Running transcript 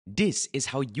this is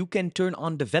how you can turn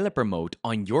on developer mode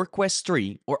on your Quest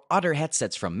 3 or other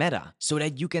headsets from Meta, so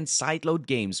that you can sideload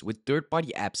games with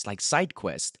third-party apps like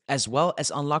SideQuest, as well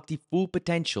as unlock the full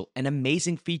potential and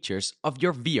amazing features of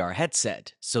your VR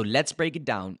headset. So let's break it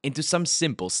down into some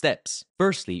simple steps.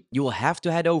 Firstly, you will have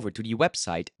to head over to the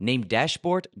website named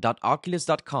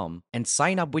dashboard.oculus.com and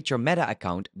sign up with your Meta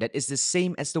account that is the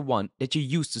same as the one that you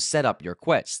use to set up your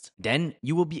Quest. Then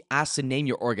you will be asked to name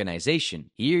your organization.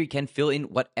 Here you can fill in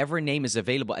whatever name is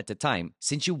available at the time,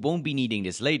 since you won't be needing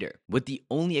this later. With the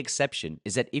only exception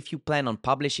is that if you plan on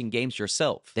publishing games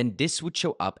yourself, then this would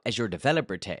show up as your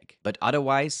developer tag. But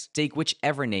otherwise, take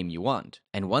whichever name you want.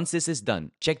 And once this is done,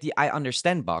 check the I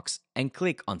understand box and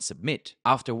click on submit,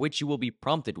 after which you will be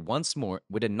prompted once more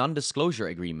with a non-disclosure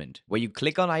agreement, where you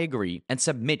click on I agree and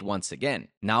submit once again.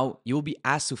 Now, you will be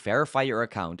asked to verify your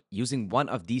account using one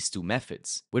of these two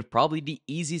methods, with probably the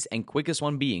easiest and quickest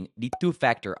one being the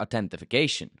two-factor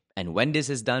authentication. And when this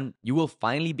is done, you will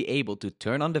finally be able to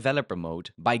turn on developer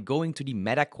mode by going to the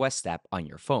Meta Quest app on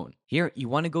your phone. Here, you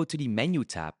want to go to the menu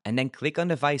tab and then click on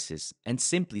devices and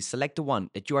simply select the one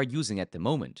that you are using at the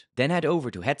moment. Then head over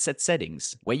to headset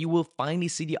settings, where you will finally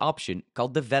see the option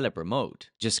called developer mode.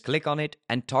 Just click on it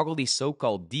and toggle the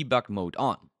so-called debug mode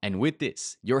on. And with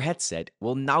this, your headset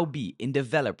will now be in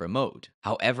developer mode.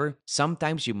 However,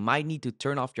 sometimes you might need to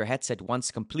turn off your headset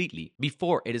once completely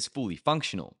before it is fully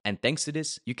functional. And thanks to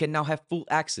this, you can now have full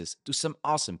access to some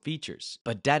awesome features.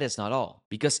 But that is not all,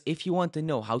 because if you want to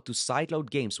know how to sideload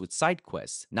games with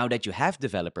SideQuest now that you have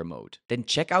developer mode, then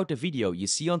check out the video you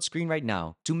see on screen right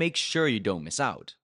now to make sure you don't miss out.